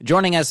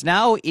Joining us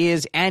now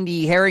is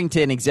Andy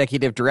Harrington,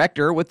 Executive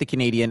Director with the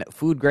Canadian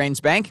Food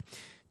Grains Bank,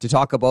 to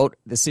talk about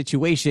the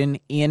situation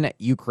in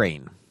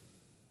Ukraine.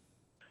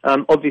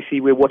 Obviously,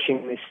 we're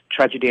watching this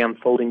tragedy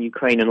unfold in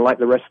Ukraine, and like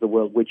the rest of the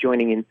world, we're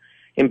joining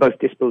in both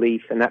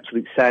disbelief and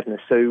absolute sadness.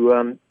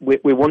 So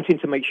we're wanting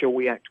to make sure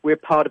we act. We're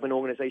part of an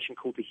organization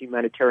called the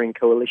Humanitarian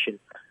Coalition.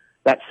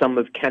 That's some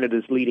of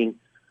Canada's leading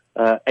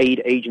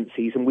aid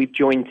agencies, and we've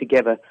joined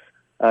together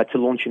to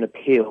launch an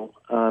appeal,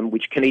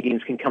 which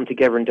Canadians can come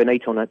together and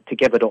donate on at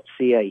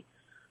together.ca.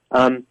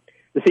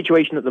 The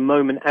situation at the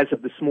moment, as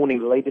of this morning,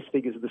 the latest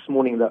figures of this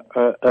morning, that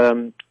are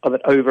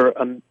that over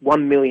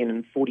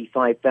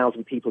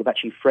 1,045,000 people have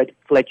actually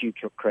fled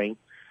Ukraine.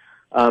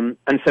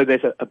 And so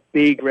there's a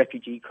big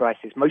refugee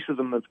crisis. Most of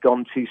them have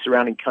gone to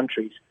surrounding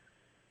countries.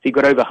 So you've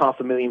got over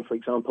 500,000, for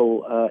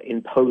example,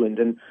 in Poland.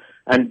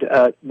 And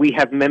we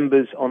have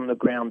members on the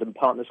ground and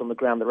partners on the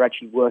ground that are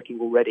actually working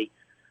already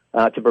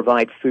to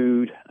provide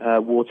food,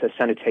 water,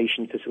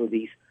 sanitation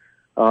facilities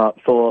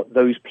for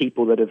those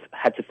people that have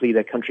had to flee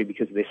their country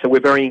because of this. So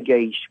we're very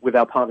engaged with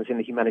our partners in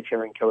the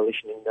Humanitarian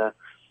Coalition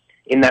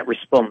in that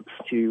response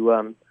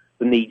to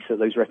the needs that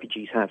those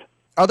refugees have.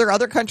 Are there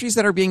other countries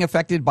that are being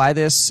affected by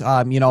this,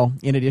 in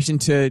addition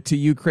to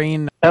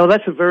Ukraine? Oh,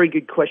 that's a very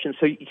good question.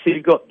 So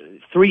you've got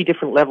three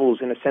different levels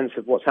in a sense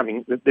of what's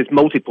happening. There's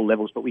multiple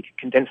levels, but we could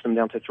condense them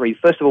down to three.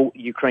 First of all,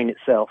 Ukraine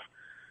itself.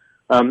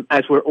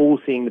 As we're all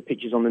seeing the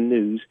pictures on the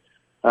news,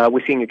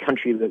 we're seeing a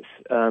country that's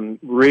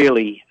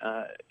really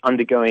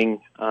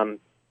undergoing the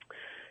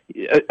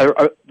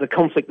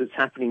conflict that's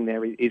happening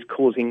there is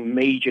causing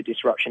major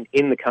disruption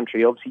in the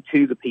country, obviously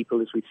to the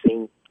people, as we've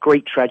seen,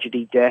 great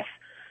tragedy, death.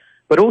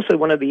 But also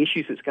one of the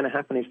issues that's going to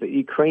happen is that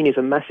Ukraine is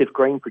a massive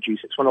grain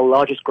producer. It's one of the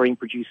largest grain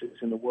producers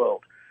in the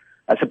world.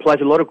 It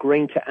supplies a lot of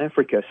grain to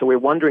Africa, so we're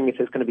wondering if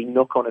there's going to be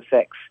knock-on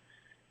effects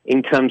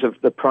in terms of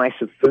the price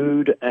of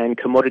food and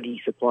commodity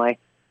supply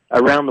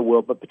around the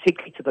world, but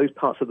particularly to those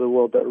parts of the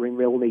world that are in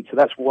real need. So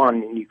that's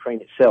one in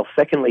Ukraine itself.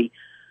 Secondly,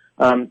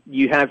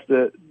 you have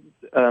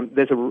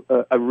there's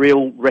a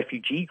real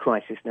refugee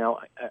crisis now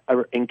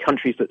in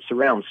countries that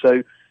surround.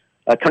 So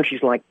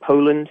countries like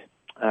Poland,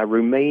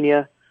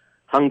 Romania,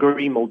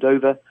 Hungary,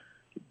 Moldova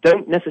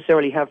don't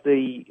necessarily have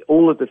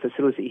all of the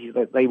facilities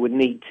that they would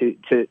need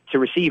to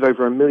receive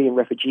over 1 million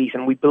refugees,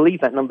 and we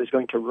believe that number is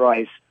going to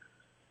rise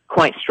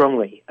quite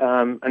strongly.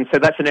 And so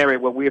that's an area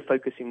where we're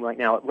focusing right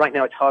now. Right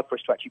now it's hard for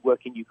us to actually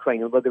work in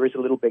Ukraine, although there is a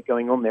little bit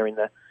going on there in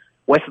the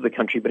west of the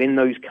country. But in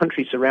those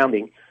countries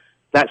surrounding,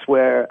 that's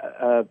where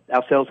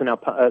ourselves and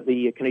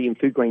the Canadian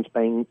Food Grains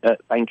Bank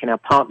and our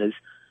partners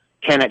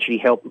can actually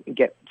help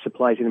get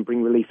supplies in and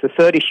bring relief. The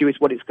third issue is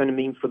what it's going to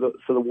mean for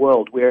the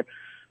world. We're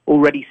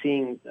already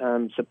seeing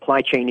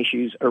supply chain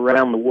issues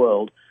around the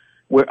world.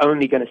 We're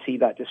only going to see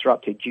that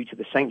disrupted due to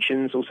the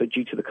sanctions, also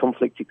due to the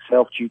conflict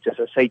itself, due to, as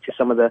I say, to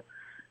some of the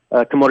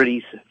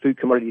food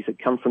commodities that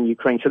come from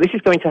Ukraine. So this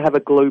is going to have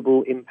a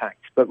global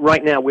impact. But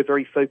right now we're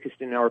very focused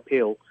in our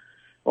appeal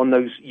on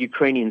those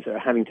Ukrainians that are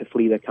having to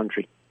flee their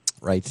country.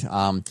 Right.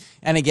 And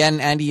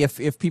again, Andy,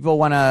 if people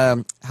want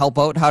to help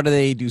out, how do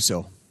they do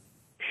so?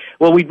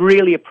 Well, we'd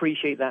really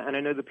appreciate that, and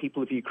I know the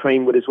people of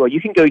Ukraine would as well. You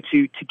can go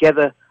to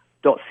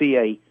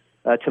together.ca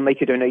to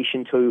make a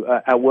donation to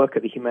our work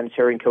at the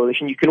Humanitarian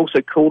Coalition. You can also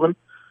call them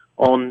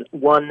on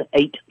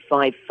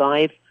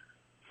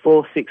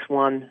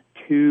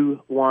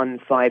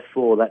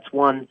 1-855-461-2154. That's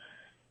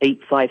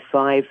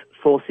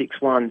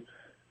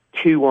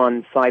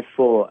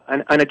 1-855-461-2154.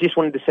 And I just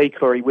wanted to say,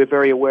 Corey, we're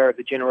very aware of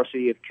the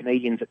generosity of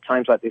Canadians at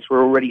times like this.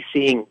 We're already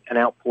seeing an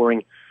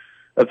outpouring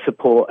of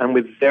support, and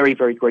we're very,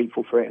 very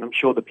grateful for it, and I'm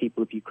sure the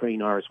people of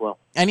Ukraine are as well.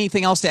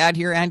 Anything else to add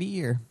here,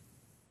 Andy?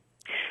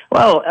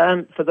 Well,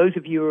 for those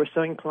of you who are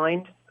so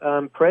inclined,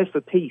 prayers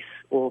for peace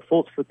or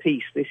thoughts for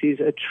peace. This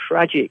is a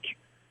tragic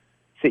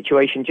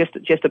situation.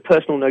 Just a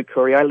personal note,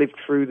 Corey, I lived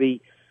through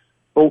the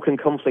Balkan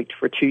conflict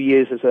for 2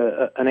 years as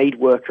an aid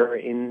worker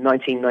in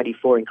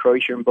 1994 in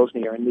Croatia and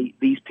Bosnia, and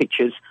these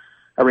pictures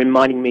are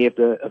reminding me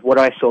of what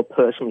I saw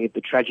personally, of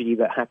the tragedy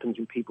that happens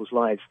in people's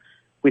lives.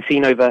 We've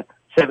seen over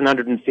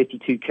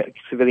 752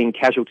 civilian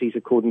casualties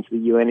according to the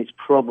UN. It's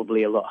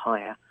probably a lot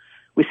higher.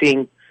 We're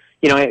seeing,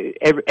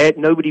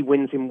 nobody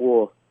wins in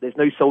war. There's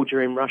no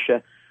soldier in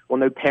Russia or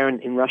no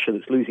parent in Russia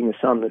that's losing a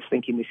son that's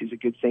thinking this is a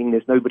good thing.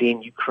 There's nobody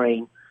in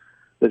Ukraine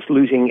that's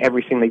losing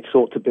everything they'd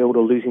sought to build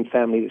or losing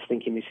family that's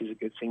thinking this is a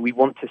good thing. We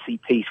want to see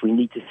peace. We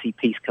need to see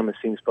peace come as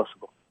soon as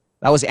possible.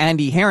 That was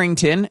Andy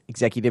Harrington,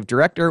 Executive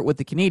Director with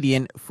the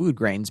Canadian Food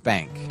Grains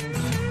Bank.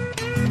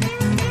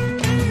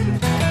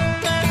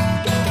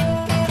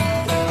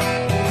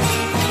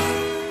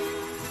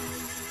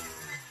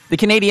 The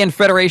Canadian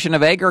Federation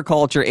of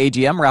Agriculture,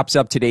 AGM, wraps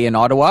up today in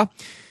Ottawa.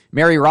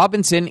 Mary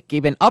Robinson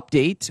gave an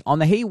update on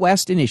the Hay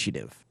West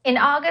initiative. In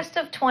August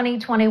of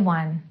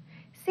 2021,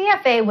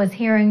 CFA was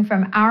hearing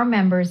from our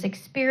members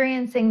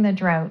experiencing the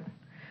drought.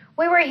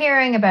 We were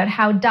hearing about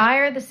how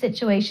dire the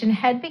situation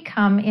had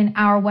become in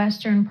our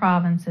western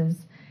provinces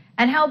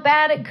and how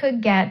bad it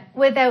could get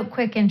without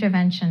quick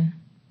intervention.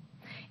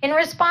 In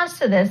response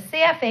to this,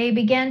 CFA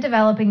began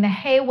developing the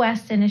Hay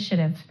West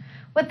initiative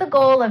with the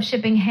goal of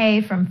shipping hay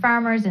from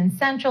farmers in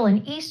central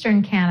and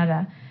eastern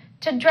Canada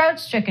to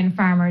drought-stricken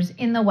farmers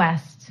in the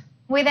West.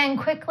 We then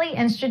quickly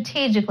and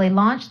strategically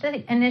launched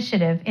the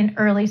initiative in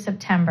early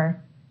September.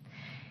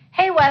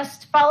 Hay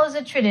West follows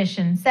a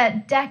tradition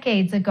set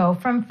decades ago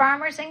from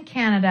farmers in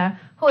Canada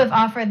who have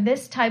offered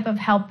this type of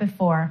help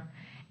before,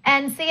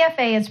 and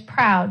CFA is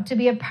proud to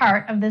be a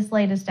part of this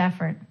latest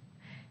effort.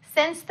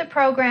 Since the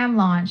program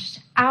launched,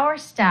 our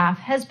staff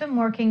has been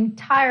working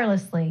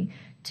tirelessly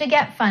to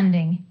get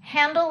funding,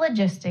 handle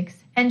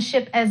logistics, and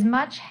ship as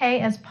much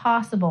hay as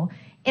possible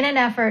in an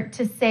effort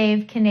to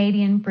save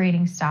Canadian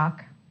breeding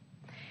stock.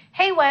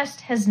 Hay West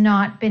has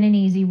not been an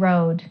easy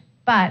road,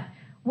 but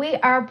we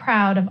are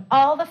proud of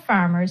all the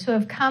farmers who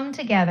have come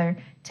together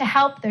to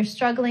help their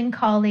struggling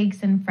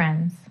colleagues and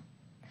friends.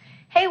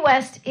 Hay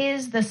West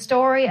is the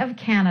story of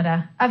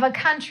Canada, of a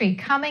country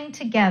coming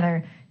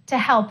together to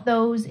help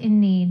those in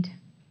need.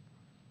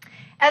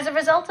 As a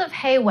result of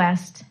Hay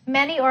West,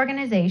 many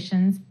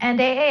organizations and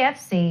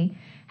AAFC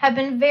have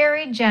been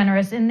very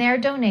generous in their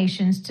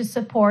donations to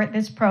support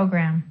this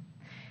program.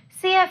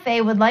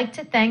 CFA would like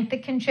to thank the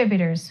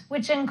contributors,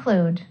 which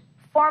include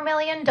 $4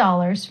 million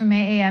from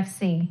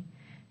AAFC,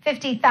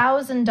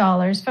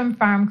 $50,000 from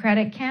Farm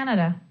Credit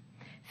Canada,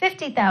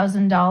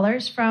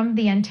 $50,000 from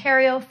the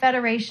Ontario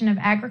Federation of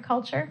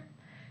Agriculture,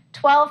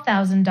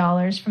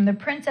 $12,000 from the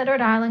Prince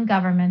Edward Island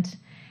Government,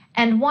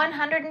 and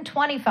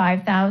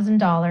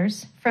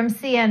 $125,000 from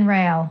CN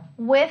Rail,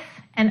 with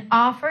an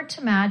offer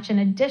to match an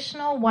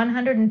additional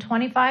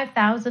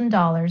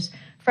 $125,000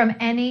 from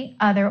any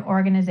other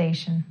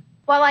organization.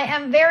 While I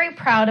am very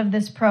proud of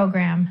this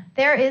program,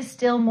 there is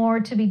still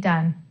more to be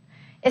done.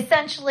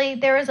 Essentially,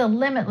 there is a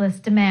limitless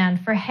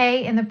demand for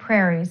hay in the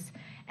prairies,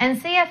 and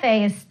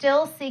CFA is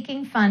still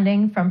seeking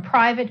funding from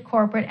private,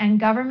 corporate, and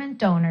government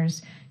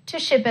donors to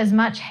ship as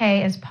much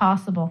hay as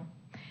possible.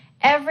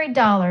 Every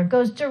dollar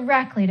goes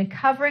directly to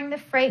covering the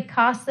freight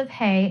costs of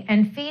hay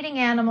and feeding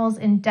animals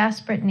in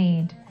desperate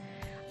need.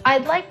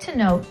 I'd like to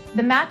note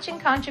the matching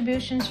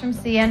contributions from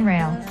CN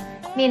Rail,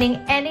 meaning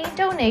any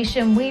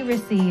donation we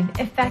receive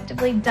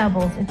effectively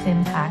doubles its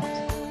impact.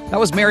 That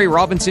was Mary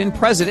Robinson,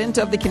 president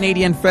of the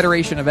Canadian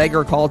Federation of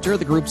Agriculture.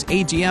 The group's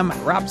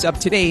AGM wraps up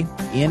today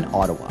in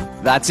Ottawa.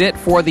 That's it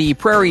for the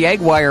Prairie Ag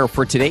Wire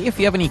for today. If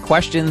you have any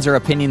questions or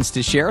opinions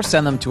to share,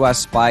 send them to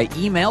us by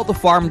email,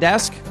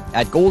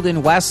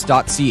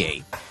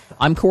 thefarmdesk@goldenwest.ca.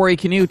 I'm Corey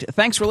Canute.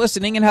 Thanks for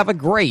listening and have a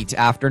great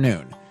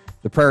afternoon.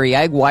 The Prairie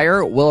Ag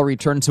Wire will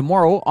return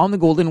tomorrow on the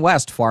Golden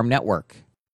West Farm Network.